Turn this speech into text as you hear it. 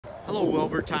Hello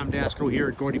Wilbur, Tom Dasco here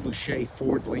at Gordy Boucher,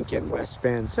 Ford Lincoln, West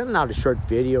Bend. Sending out a short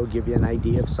video, give you an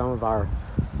idea of some of our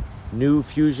new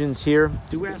Fusions here.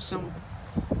 Do have some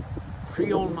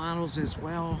pre-owned models as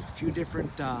well, a few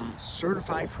different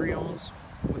certified pre-owns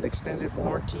with extended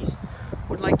warranties.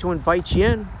 Would like to invite you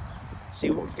in, see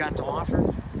what we've got to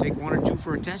offer, take one or two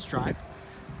for a test drive.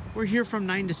 We're here from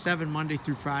 9 to 7 Monday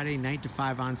through Friday, 9 to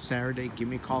 5 on Saturday. Give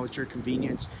me a call at your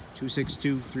convenience,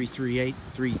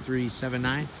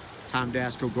 262-338-3379. Tom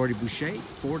Dasco, Gordy Boucher,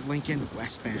 Ford Lincoln,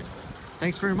 West Bend.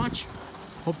 Thanks very much.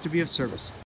 Hope to be of service.